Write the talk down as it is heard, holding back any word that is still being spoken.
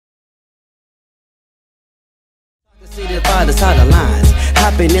father's side of lines.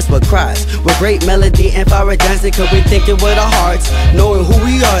 Happiness with cries, with great melody and fire dancing, cause we thinking with our hearts, knowing who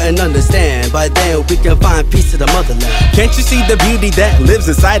we are and understand. By then we can find peace to the motherland. Can't you see the beauty that lives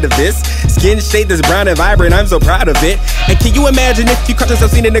inside of this? Skin shade that's brown and vibrant, I'm so proud of it. And can you imagine if you caught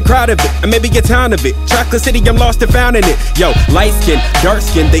yourself seen in the crowd of it, or maybe get town of it? Chocolate City, I'm lost and found in it. Yo, light skin, dark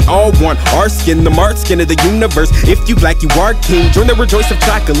skin, they all want our skin, the marked skin of the universe. If you black, you are king. Join the rejoice of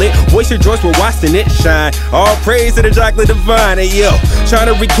chocolate, voice your joys, we're watching it shine. All praise to the chocolate divine. Hey yo, trying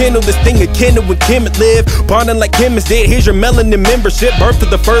to rekindle this thing again when Kim had lived. Bonding like Kim is dead, here's your melanin membership. Birth of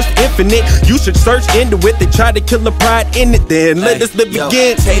the first infinite, you should search into it. They tried to kill the pride in it, then let us live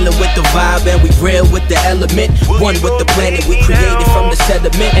again. Taylor with the vibe and we real with the element. One with the planet we created from the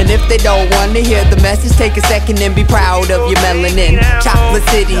sediment. And if they don't want to hear the message, take a second and be proud of your melanin. Chocolate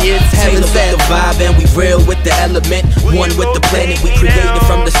City is heaven Taylor sent. with the vibe and we real with the element. One with the planet we created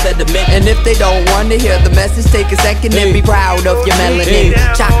from the sediment. And if they don't want to hear the message, take a second and be proud of your melanin.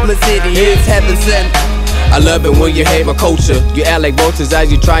 Chocolate City is heaven sent. I love it when you hate my culture. You act like vultures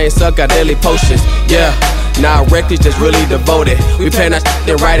as you try and suck out daily potions. Yeah, now records just really devoted. We plan our shit,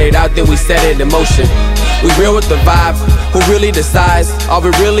 then write it out, then we set it in motion. We real with the vibe, who really decides? Are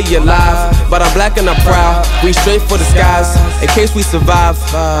we really alive? But I'm black and I'm proud, we straight for the skies. In case we survive,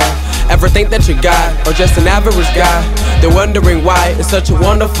 ever think that you're God, or just an average guy? They're wondering why it's such a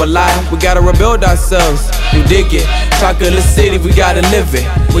wonderful life. We gotta rebuild ourselves, you dig it? Chocolate City, we gotta live it.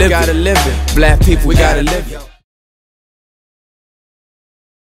 We gotta live it. Black people, we gotta live it.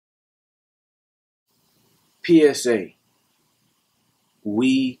 PSA,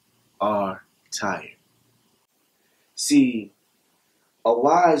 we are tired. See, a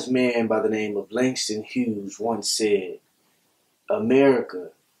wise man by the name of Langston Hughes once said, America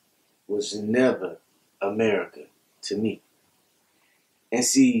was never America to me. And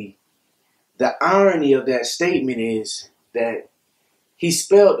see, the irony of that statement is that he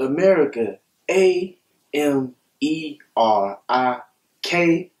spelled America A-M-E-R-I-K-K-K-A.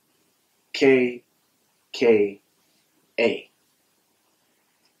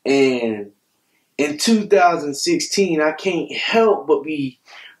 And in 2016, I can't help but be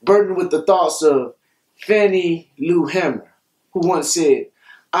burdened with the thoughts of Fannie Lou Hamer, who once said,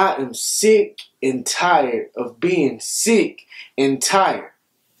 I am sick and tired of being sick and tired.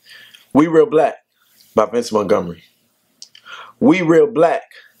 We Real Black by Vince Montgomery. We Real Black,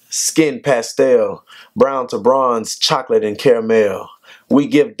 skin pastel, brown to bronze, chocolate and caramel. We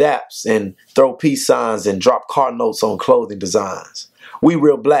give daps and throw peace signs and drop car notes on clothing designs. We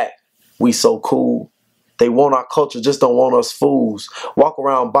real black, we so cool. They want our culture, just don't want us fools. Walk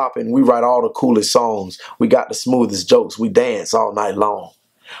around bopping, we write all the coolest songs. We got the smoothest jokes, we dance all night long.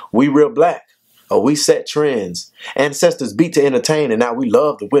 We real black, we set trends. Ancestors beat to entertain and now we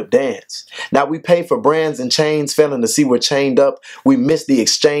love the whip dance. Now we pay for brands and chains, failing to see we're chained up. We miss the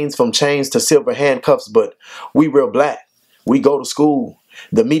exchange from chains to silver handcuffs, but we real black. We go to school.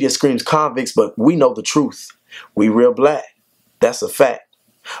 The media screams convicts, but we know the truth. We real black. That's a fact.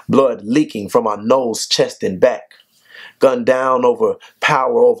 Blood leaking from our nose, chest, and back. Gunned down over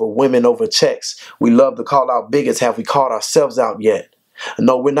power, over women, over checks. We love to call out bigots. Have we called ourselves out yet?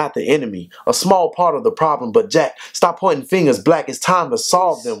 No, we're not the enemy. A small part of the problem, but Jack, stop pointing fingers, black. It's time to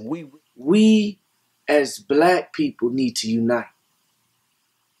solve them. We as black people need to unite.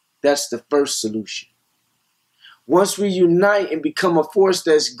 That's the first solution. Once we unite and become a force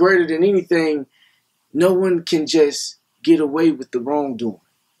that's greater than anything, no one can just get away with the wrongdoing.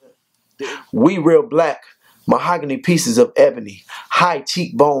 We real black, mahogany pieces of ebony, high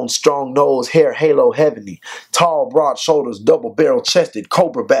cheekbones, strong nose, hair halo heavenly, tall broad shoulders, double barrel chested,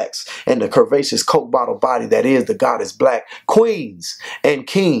 cobra backs, and the curvaceous coke bottle body that is the goddess black. Queens and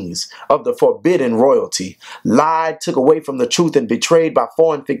kings of the forbidden royalty, lied, took away from the truth and betrayed by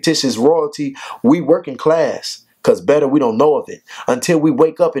foreign fictitious royalty. We working class, cause better we don't know of it until we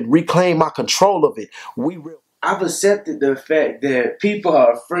wake up and reclaim our control of it. I've accepted the fact that people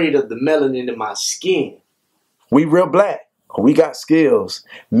are afraid of the melanin in my skin. We real black. We got skills,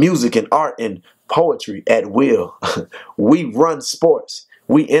 music and art and poetry at will. We run sports.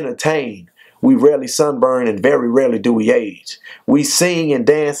 We entertain. We rarely sunburn and very rarely do we age. We sing and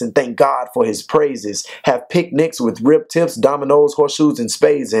dance and thank God for his praises. Have picnics with rib tips, dominoes, horseshoes, and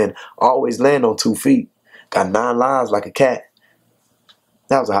spades, and always land on 2 feet. Got 9 lives like a cat.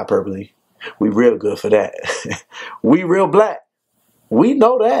 That was a hyperbole. We real good for that. We real black. We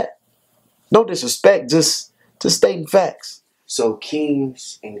know that. No disrespect, just stating facts. So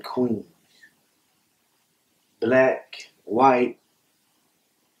kings and queens, black, white,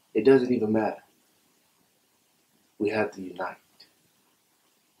 it doesn't even matter. We have to unite.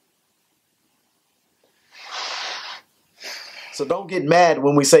 So don't get mad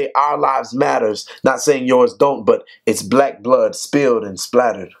when we say our lives matters. Not saying yours don't, but it's black blood spilled and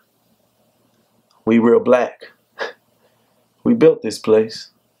splattered. We real black. We built this place.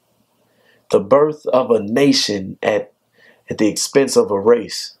 The birth of a nation at the expense of a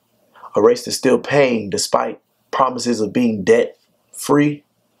race. A race that's still paying despite promises of being debt free.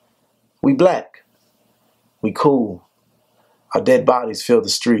 We black. We cool. Our dead bodies fill the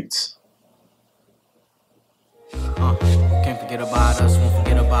streets. Can't forget about us, won't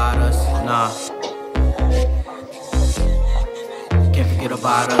forget about us, nah. Can't forget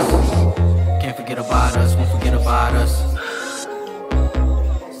about us, can't forget about us, won't forget about us.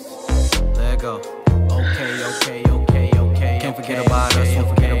 Let it go. Okay. Can't forget about us, won't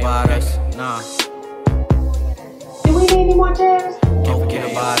forget about us, nah. Do we need any more chairs? Can't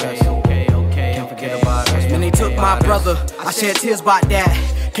forget about us, can't forget about us. When they took my brother, I shed tears about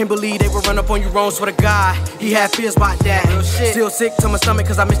that. Can't believe they would run up on you wrong, swear to God. He had fears about that. Still sick to my stomach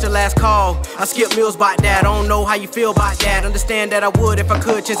cause I missed your last call. I skipped meals about that. I don't know how you feel about that. Understand that I would if I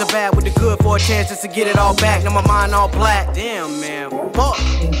could change the bad with the good for a chance just to get it all back. Now my mind all black. Damn, man. Fuck.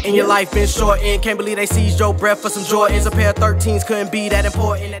 And your life been shortened. Can't believe they seized your breath for some Jordans. A pair of 13s couldn't be that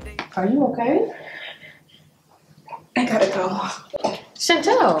important. Are you okay? I gotta go.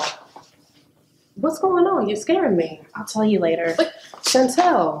 Chantel, what's going on? You're scaring me. I'll tell you later. But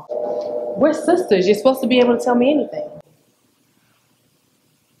Chantel, we're sisters. You're supposed to be able to tell me anything.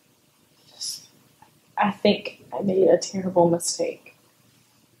 I think I made a terrible mistake.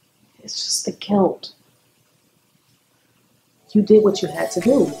 It's just the guilt. You did what you had to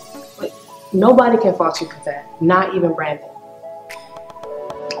do. Like, nobody can fault you for that. Not even Brandon.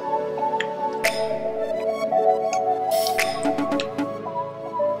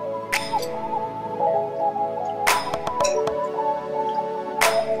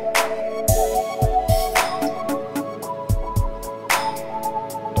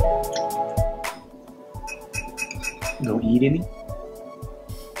 Don't eat any?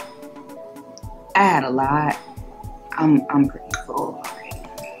 I had a lot. I'm pretty full already.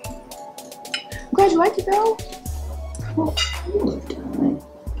 I'm glad you like it though. Well, you look done.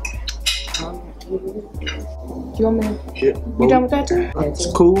 You want me to? Yeah. You done with that too?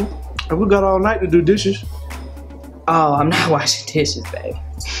 It's cool. And we got all night to do dishes. Oh, I'm not washing dishes, babe.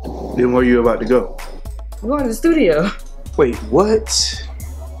 Then where you about to go? We're going to the studio. Wait, what?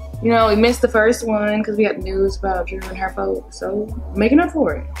 You know, we missed the first one because we got news about Drew and her folks, so making up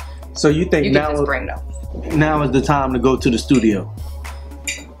for it. So you think You now, get this brain though. now is the time to go to the studio?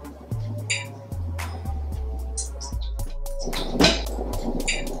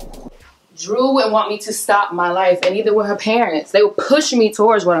 Drew would want me to stop my life, and neither were her parents. They would push me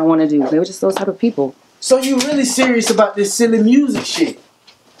towards what I want to do. They were just those type of people. So you really serious about this silly music shit?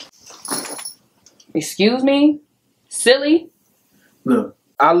 Excuse me? Silly? Look,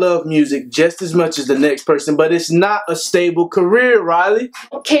 I love music just as much as the next person, but it's not a stable career, Riley. I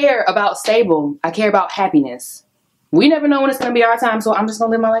don't care about stable. I care about happiness. We never know when it's going to be our time, so I'm just going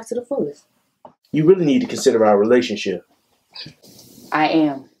to live my life to the fullest. You really need to consider our relationship. I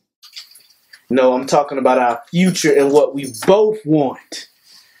am. No, I'm talking about our future and what we both want.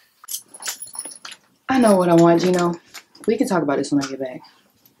 I know what I want, Gino. We can talk about this when I get back.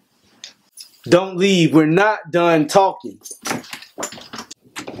 Don't leave. We're not done talking.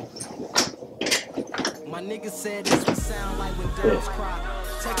 My nigga said this would sound like when girls cry.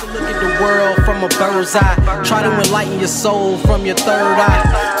 Take a look at the world from a bird's eye. Try to enlighten your soul from your third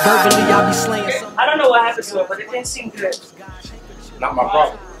eye. Verbally, I'll be slaying some. I don't know what happened to it, but it didn't seem good. Not my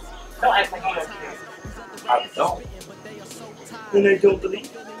problem. Don't act like you don't care. I don't. When they don't believe.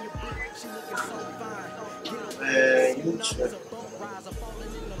 Man, you tripping.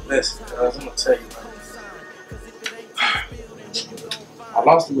 Listen, guys, I'm gonna tell you. I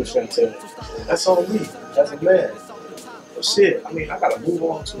lost it with Chantel. That's on me. That's a man. But shit, I mean, I gotta move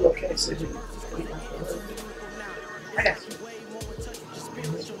on too. I can't sit here. I got you.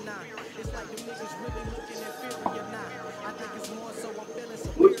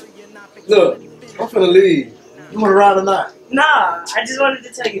 Look, I'm finna leave. You wanna ride or not? Nah, I just wanted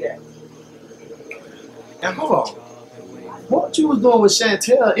to tell you that. Now, hold on. What you was doing with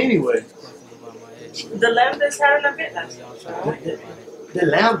Chantel anyway? The Lambdas had an event last night. The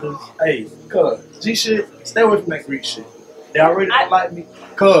Lambdas? Hey, cuz, G shit, stay away from that Greek shit. They already don't like me.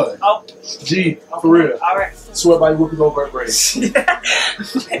 Cuz, Oh, G, for real. all right. Swear by you whooping over at Brady. See,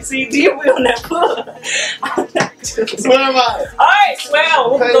 deal we on that pull. Swear by it. All right, well,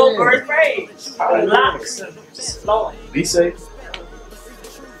 we'll Hey. go first grade. All right, Relax and slow. Be safe.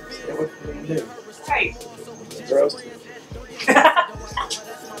 Stay away from them niggas. Hey. Girls too. I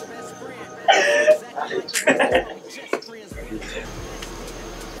hate you.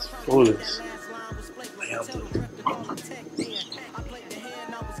 foolish.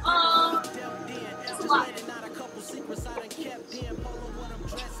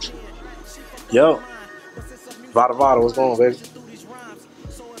 Yo, Vada, what's going on, baby?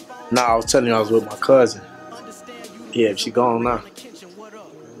 Nah, I was telling you I was with my cousin. Yeah, she gone now.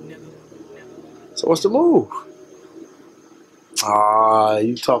 So what's the move? Ah,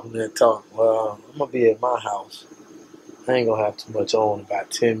 you talking that talk. Well, I'm gonna be at my house. I ain't gonna have too much on in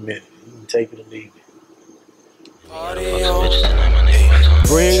about 10 minutes. You can take it or leave it.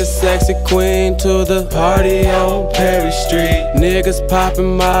 Bring a sexy queen to the party on Perry Street. Niggas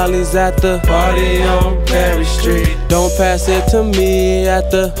popping mollies at the party on Perry Street. Don't pass it to me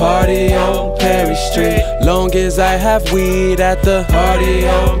at the party on Perry Street. Long as I have weed at the party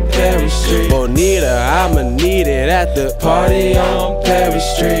on Perry Street. Bonita, I'ma need it at the party on Perry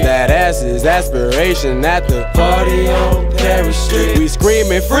Street. That ass is aspiration at the party on Perry Street. We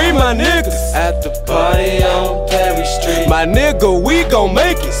screaming free my niggas at the party on Perry Street. My nigga, we gon'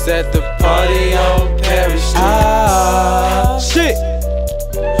 make it at the party on Perry Street. Ah, shit.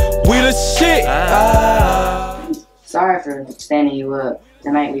 We the shit. Ah. Sorry for standing you up.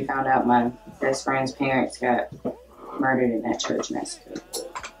 The night we found out my best friend's parents got murdered in that church massacre.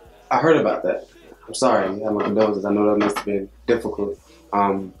 I heard about that. I'm sorry. You have my condolences. I know that must have been difficult.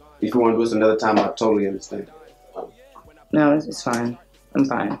 If you want to do this another time, I totally understand. No, it's fine. I'm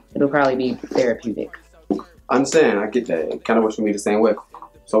fine. It'll probably be therapeutic. I understand. I get that. It kind of works for me the same way.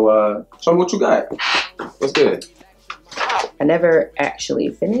 So, show me what you got. What's good? I never actually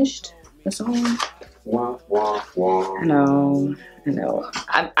finished the song. Wah, wah, wah. I know.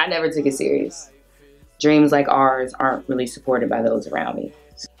 I never took it serious. Dreams like ours aren't really supported by those around me.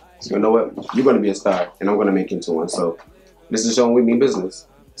 You know what? You're going to be a star, and I'm going to make you into one. So, this is showing we mean business.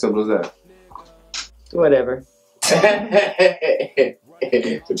 Simple as that. Whatever.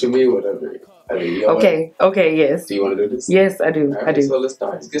 What you mean, whatever? I mean, Okay, yes. Do you want to do this? Yes, I do. Right, I do. So let's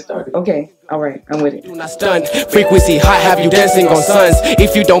start. Let's get started. Okay, alright, I'm with it. Do not stun. Frequency hot, have you dancing on suns.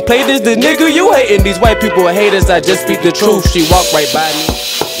 If you don't play this, the nigga you hating. These white people are haters, I just speak the truth. She walked right by me.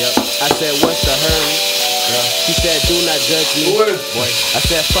 Yep. I said, what's the hurry? She said, do not judge me. Boy. I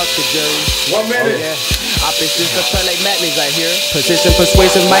said, fuck the jury. 1 minute. Oh, yeah. Opposites of like madness, I hear. Position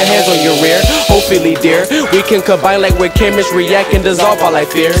persuasive, my hands on your rear. Hopefully, dear, we can combine like where chemists react and dissolve all our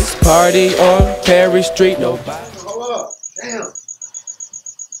fears. Party on Perry Street, nobody. Hold up. Damn.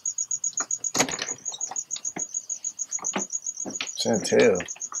 Chantel,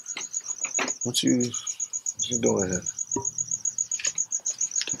 what you doing here?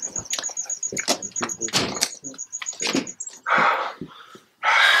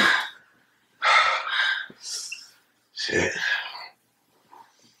 Shit.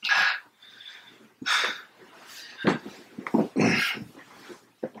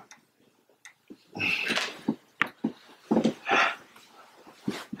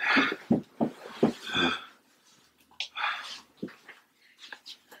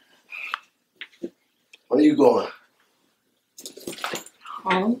 Where you going?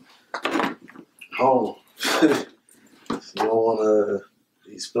 Home. Home. You don't want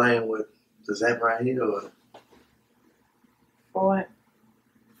to explain what does that right here or? For what?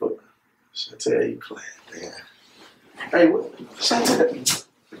 For Chantel, you playing, man. Hey, what? Chantel.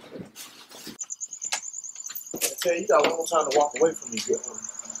 Chantel, you got one more time to walk away from me, girl.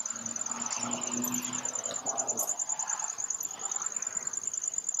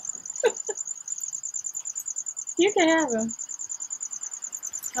 You can have him.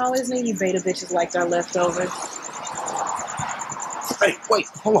 I always knew you beta bitches liked our leftovers. Hey, wait,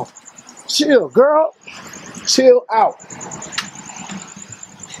 hold on. Chill, girl. Chill out.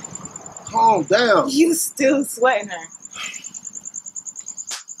 Calm down. You still sweating her.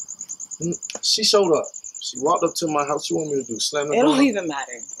 She showed up. She walked up to my house. She want me to do slam the It door. don't even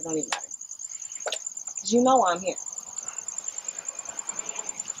matter. It don't even matter. Because you know I'm here.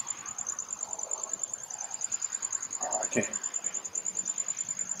 I can't.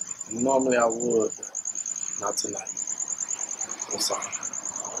 Normally I would, but not tonight. I'm sorry.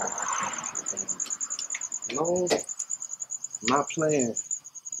 No, I'm not playing.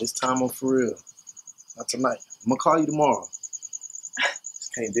 This time I'm for real. Not tonight. I'm gonna call you tomorrow.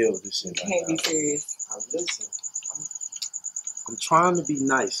 Just can't deal with this shit. You can't be serious. Listen, I'm trying to be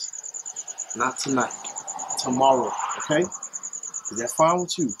nice. Not tonight. Tomorrow, okay? Is that fine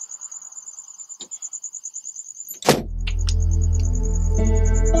with you?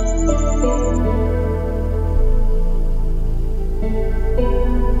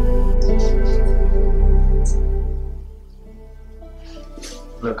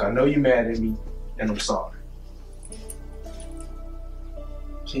 Look, I know you're mad at me, and I'm sorry.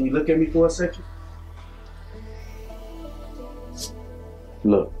 Can you look at me for a second?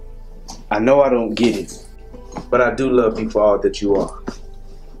 Look, I know I don't get it, but I do love you for all that you are.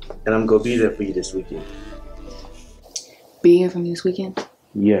 And I'm gonna be there for you this weekend. Be here for me this weekend?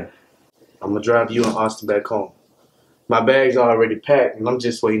 Yeah. I'm gonna drive you and Austin back home. My bag's already packed and I'm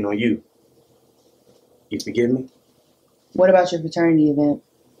just waiting on you. You forgive me? What about your fraternity event?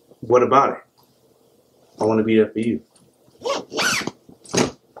 What about it? I want to be there for you.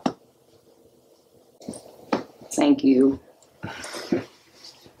 Thank you.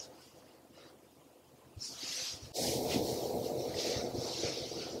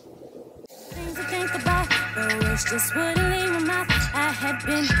 Things to think about, but words just wouldn't leave my mouth. I had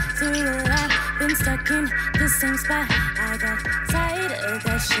been through a lot, been stuck in the same spot. I got tired of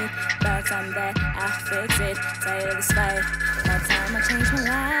that shit. About time that I fix it. Tired of this fight. About time I changed my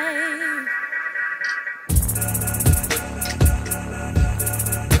life.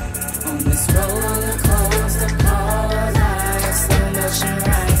 On this roller coaster called life, slow motion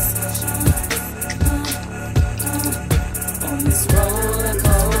rise. On this roller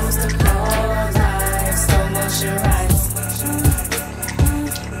coaster called life, slow motion rise.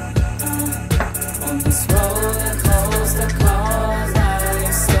 On this roller coaster called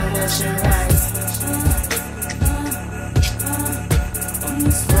life, slow motion rise. On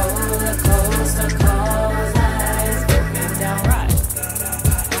this roller coaster called life, broken down right.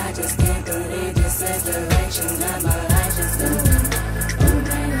 I just can't believe this is the direction that my life is going. Oh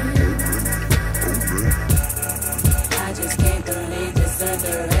man. I just can't believe this is the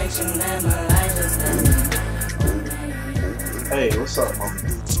direction that my life is going. Hey, what's up, mom?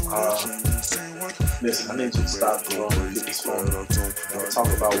 Listen, I need you to stop the wrong and get this phone and talk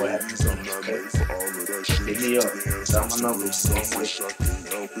about what happened to me, okay? Hit me up. Got my number.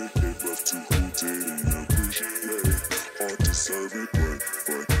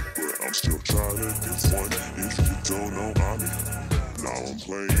 I'm still trying to get fun. If you don't know, I'm in. Now I'm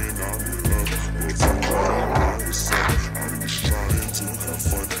playing, I'm in love. But for my yourself, I'm just trying to have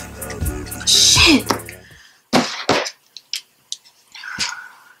fun. Have everything. Shit!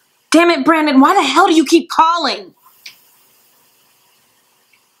 Damn it, Brandon, why the hell do you keep calling?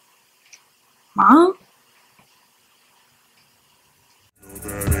 Mom?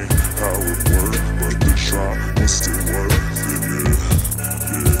 That ain't how it works, but the try was still worth it, yeah.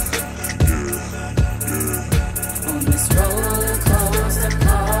 On this roller coaster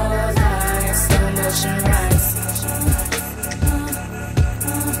called life, slow motion rise.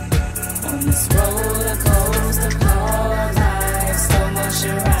 On this roller coaster called life, slow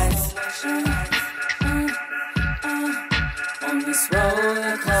motion rise. On this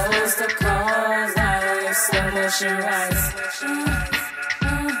roller coaster called life, slow motion rise.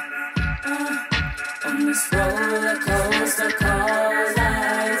 On this roller coaster called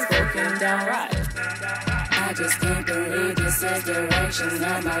life, broken down right. I just can't believe this is the direction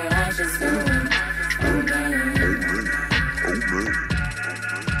that my life is going. Oh man.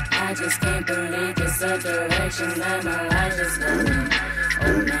 I just can't believe this is the direction that my life is going.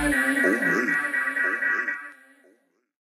 Oh man.